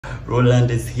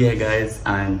Roland is here, guys,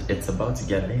 and it's about to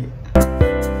get late.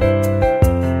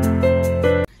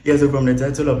 Yeah, so from the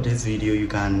title of this video, you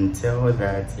can tell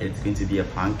that it's going to be a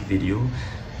prank video.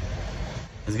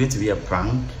 It's going to be a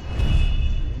prank.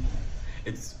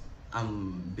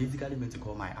 I'm basically going to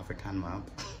call my African map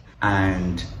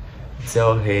and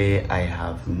tell her I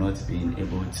have not been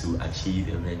able to achieve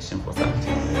erection for some days.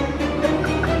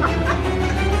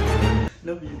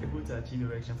 Not being able to achieve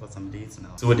erection for some days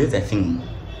now. So there's a thing,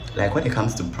 like when it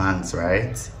comes to pranks,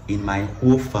 right? In my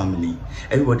whole family,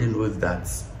 everybody knows that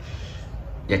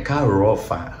you can't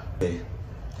rougher.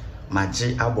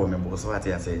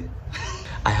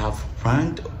 I have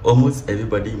pranked almost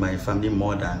everybody in my family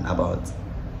more than about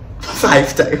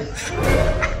 5 times.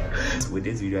 With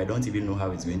this video, I don't even know how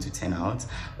it's going to turn out,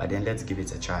 but then let's give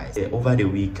it a try. Over the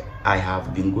week, I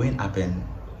have been going up and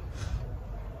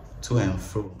to and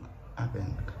fro. Up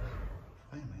and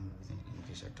why am I using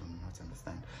English? I do not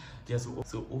understand. Yes,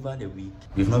 so over the week,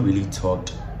 we've not really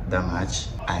talked that much,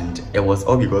 and it was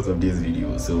all because of this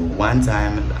video. So one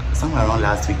time, somewhere around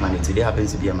last week Monday, today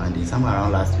happens to be a Monday, somewhere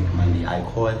around last week Monday, I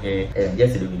called her.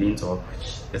 Yesterday we didn't talk.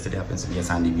 Yesterday happens to be a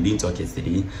Sunday, we didn't talk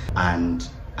yesterday, and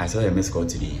I saw her missed call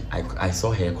today. I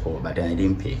saw her call, but then I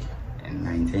didn't pick, and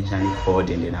I intentionally called,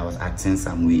 and then I was acting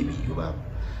some way with you,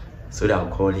 so that I'll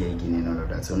call her again and all of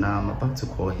that. So now I'm about to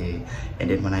call her, and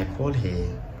then when I call her,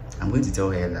 I'm going to tell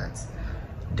her that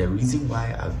the reason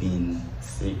why I've been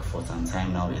sick for some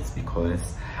time now is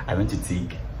because I went to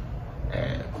take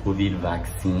COVID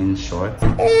vaccine shot,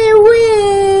 and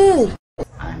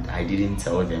I didn't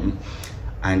tell them,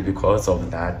 and because of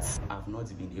that, I've not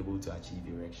been able to achieve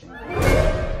erection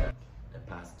the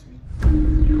past week.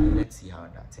 Let's see how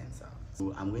that turns out.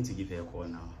 So I'm going to give her a call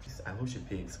now. I hope she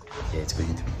picks. Yeah, it's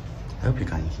going through. I hope you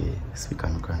can hear. Speak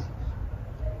and cry.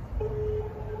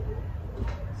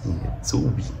 Yeah, it's so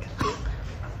weak.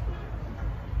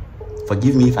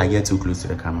 Forgive me if I get too close to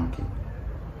the camera, okay?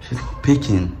 She's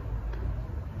picking.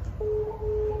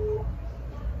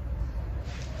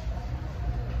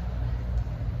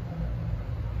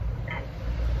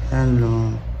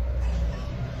 Hello.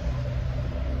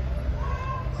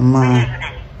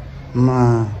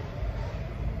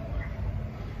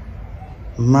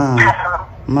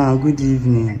 Ma, good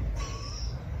evening.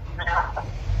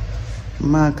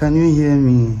 Ma, can you hear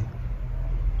me?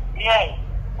 Yes.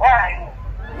 Where are you?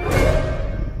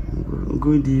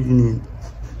 Good evening.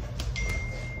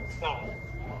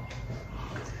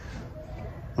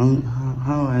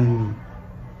 How are you?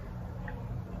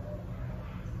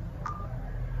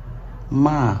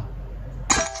 Ma.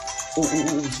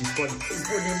 Oh, she's calling.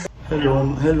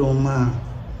 Hello, Ma.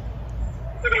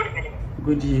 Good evening.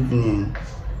 Good evening.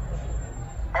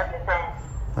 Everything.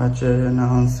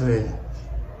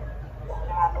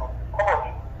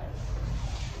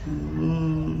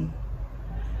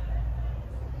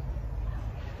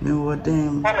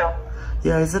 Hello.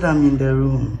 Yeah, I said I'm in the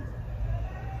room.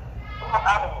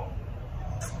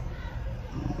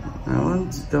 I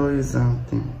want to tell you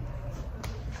something.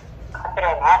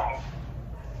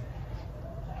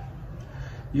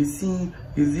 You see,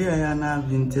 I have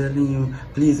been telling you,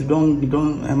 please don't let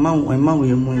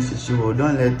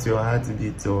your heart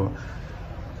beat or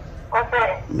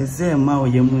Okay. me say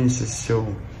show.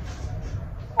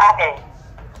 Okay.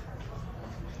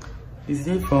 You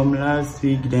see, from last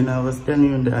week, then I was telling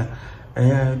you that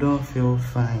I don't feel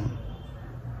fine.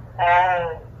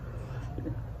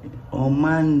 On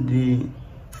Monday,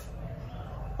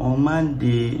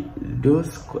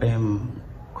 those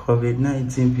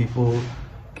COVID-19 people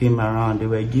came around. They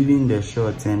were giving the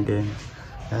shots, and then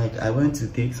like I went to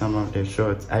take some of the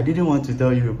shots. I didn't want to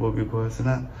tell you people because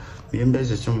now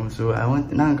so I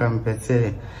want now come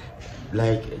say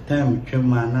like time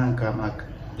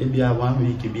maybe 1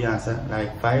 week be answer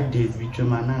like 5 days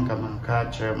between and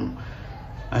catch and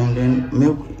then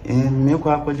make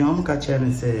catch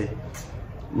and say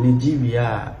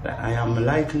I am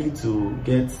likely to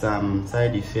get some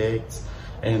side effects,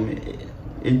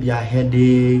 maybe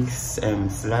headaches,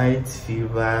 slight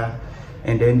fever,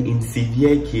 and then in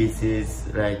severe cases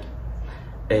like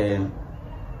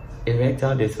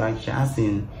erectile dysfunction, as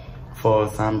in for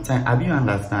some time. Have you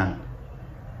understand?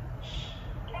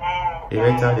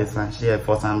 Erectile dysfunction, yeah,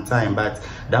 for some time, but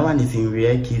that one is in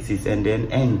rare cases and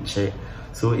then end.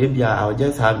 So if I'll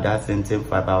just have that symptom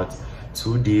for about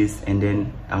 2 days and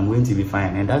then I'm going to be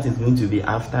fine, and that is going to be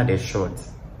after the shot.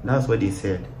 That's what they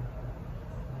said.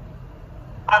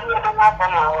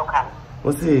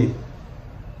 What's it?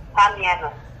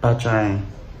 I'm trying.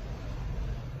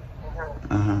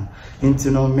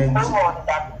 Into no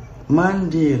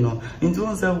Monday no. Into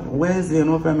one say Wednesday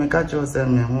no for me catch us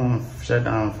and me home shut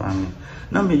down for me.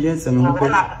 Now me just say me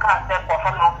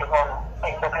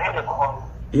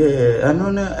yeah, I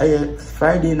know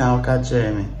Friday now catch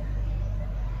me.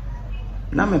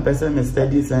 Now me person me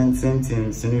study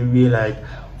symptoms and we like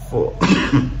for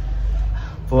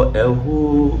for a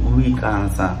whole week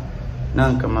answer.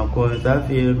 Now come up cause I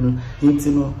feel into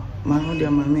no man dia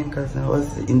mama cousin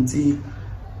was into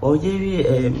oh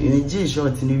yeah me G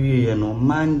short in the way no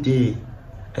Monday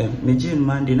me G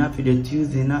Monday na for the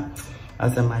Tuesday na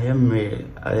as I am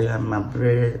my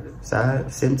bread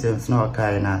symptoms no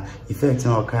okay na effects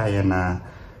no okay na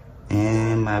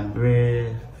my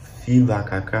bread fever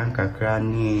kakra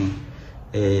ni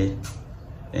ne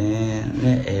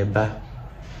eba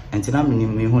enti na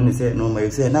me hu say no my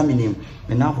say na me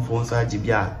na fofo so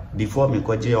agibia before me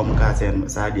koje o mka say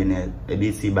Saturday na e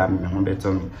be see ba me hu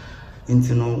beto me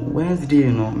enti no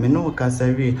Wednesday no me no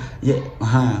kasari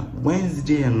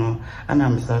Wednesday no ana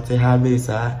me start have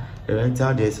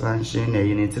erectile dysfunction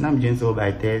enti na me so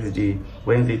by Thursday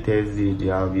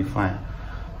they I'll be fine,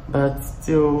 but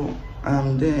still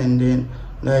then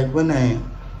like when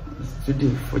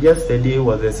yesterday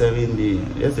was a 7th day,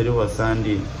 yesterday was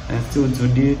Sunday, and still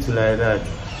today to like that.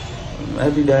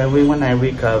 Every day when I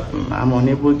wake up, I'm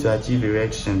unable to achieve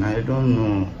erection. I don't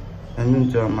know.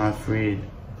 I'm afraid.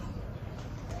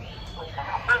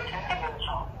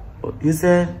 You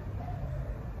said?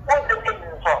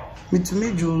 Me to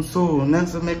me June so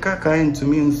next to make a kind to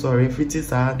me. I'm sorry if it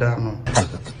is hard. I know.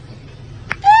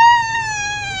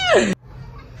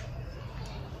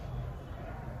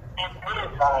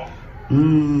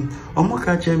 Omo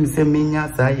catch me say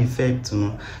menya side effect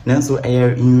no. Nanso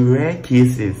in rare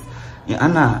cases.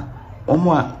 Ana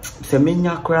omo say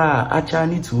menya kra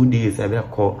actually 2 days I be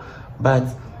call. But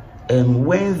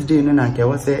Wednesday no na nke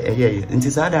was say nti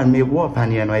sada me wo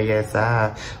pan ye no yes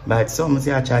but some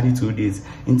say actually 2 days.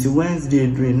 Until Wednesday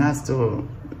during na still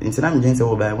until na me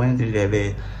say by Wednesday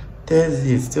there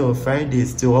Thursday still Friday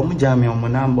still omu jam omu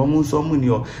number omu so omu ni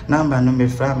number no me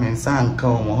fra me san ka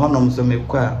omu honom so me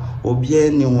kwa obi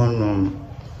ani wonom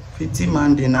 50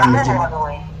 Monday na me je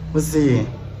we say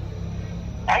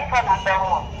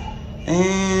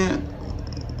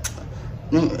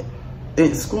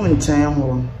school in China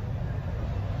ho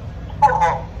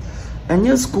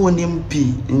anya school ni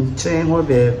mpi in China ho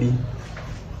baby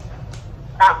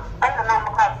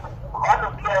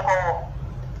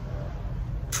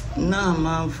na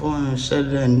man for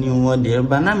share new one there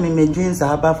but na me jeans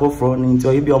aba for front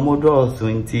into e be omodo so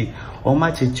nti o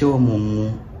ma cheche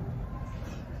omumu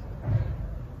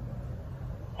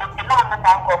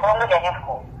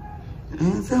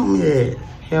and some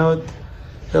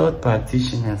health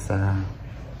practitioners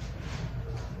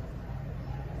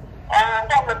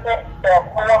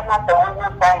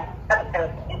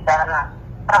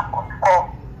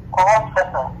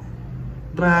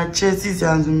but Chelsea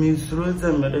and me through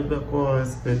the medical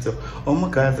hospital.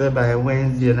 Omukaze by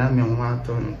Wednesday na me want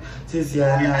on. Since you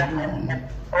are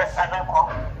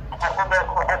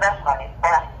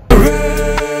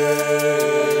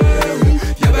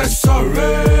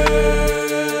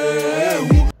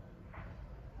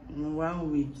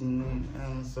one week,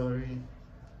 I'm sorry.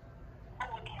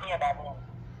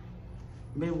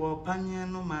 Me wo panya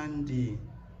no Monday.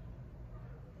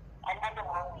 Another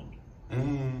 1 week.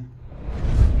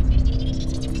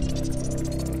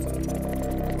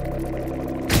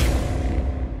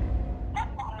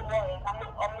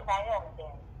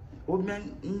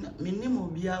 Minim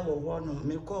obia wo ho no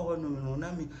me ko ho no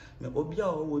na me obia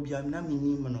wo obia na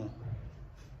minim no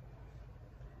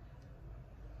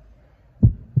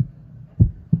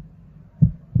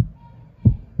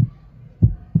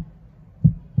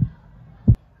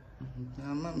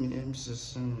ama me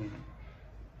emsesun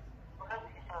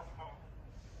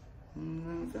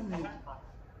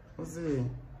what's it?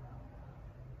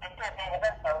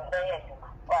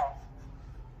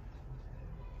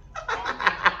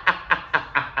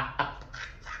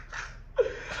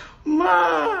 Ma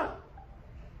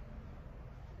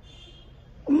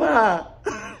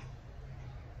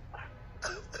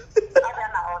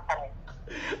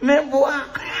me boa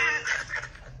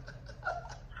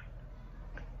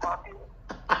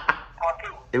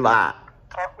Iba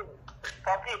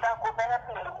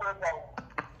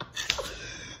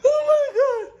oh my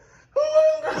god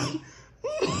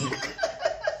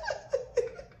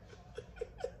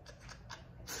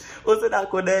what's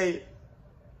that today?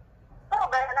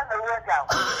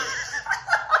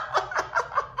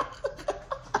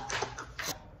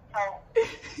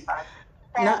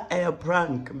 Na a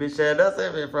prank, be share that's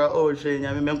every for oh she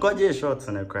me koje shorts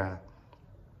in a crowd.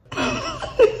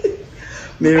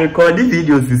 Me record the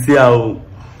videos you see how.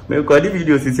 Me record the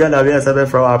videos you see how we are seven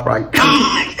from our prank.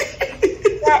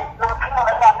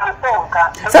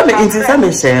 Some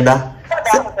me share that.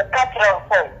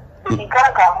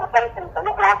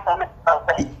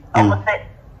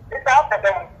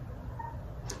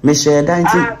 Me share that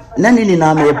into nani ni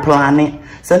na me plan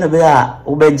send be a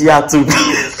obegia too.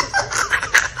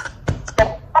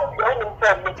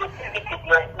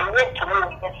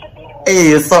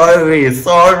 Hey, sorry.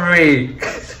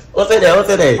 What's it there?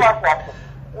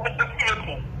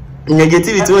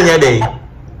 Negativity on your day.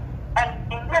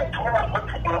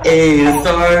 Hey,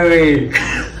 sorry.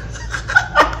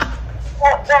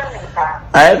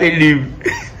 I believe.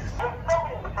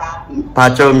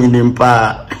 Pacho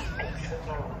minimpa.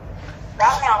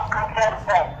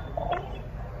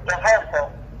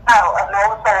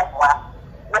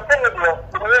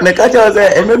 Me catch us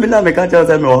and maybe now me catch us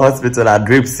in my hospital at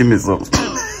drip simism.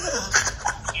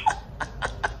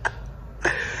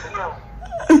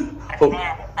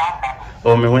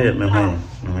 Oh, me wait.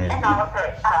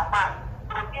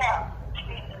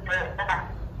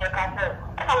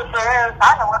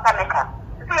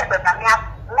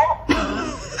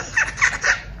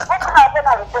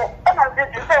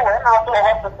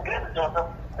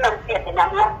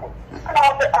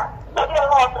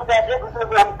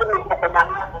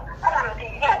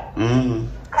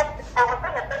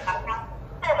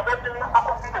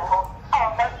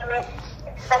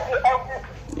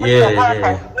 Yeah.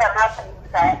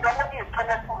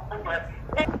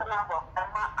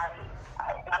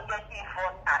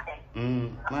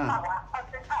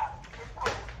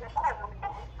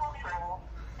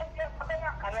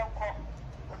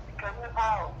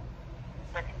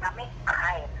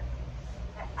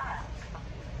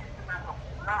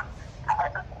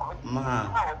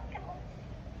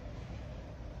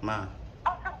 Ma.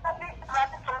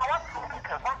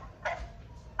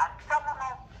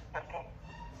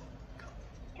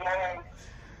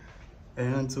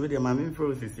 And so the mommy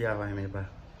process here, I remember.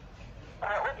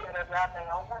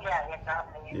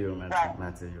 You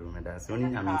that's only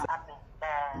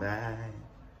bye.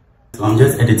 So I'm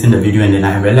just editing the video and then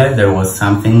I realized there was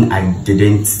something I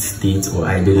didn't state or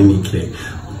I didn't make clear.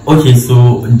 Okay,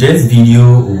 so this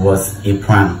video was a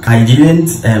prank. I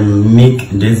didn't make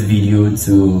this video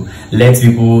to let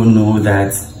people know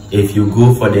that if you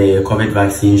go for the COVID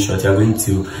vaccine shot, you're going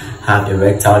to have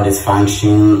erectile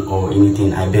dysfunction or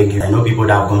anything. I beg you. I know people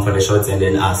that have gone for the shots and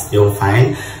then are still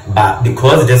fine, but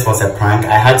because this was a prank,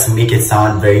 I had to make it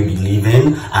sound very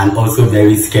believing and also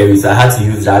very scary. So I had to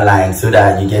use that line so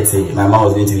that you get it. My mom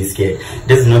was going to be scared.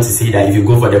 This is not to say that if you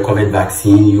go for the COVID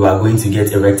vaccine, you are going to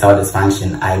get erectile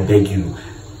dysfunction. I beg you.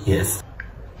 Yes.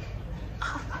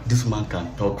 This man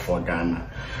can talk for Ghana.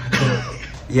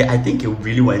 Yeah, I think it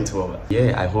really went well.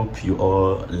 Yeah, I hope you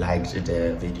all liked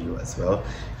the video as well.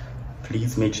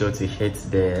 Please make sure to hit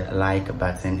the like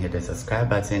button, hit the subscribe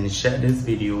button, share this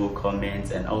video,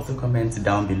 comment, and also comment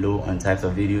down below on types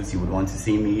of videos you would want to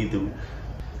see me do.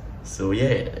 So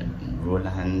yeah,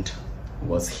 Roland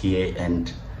was here,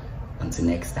 and until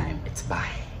next time, it's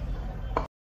bye.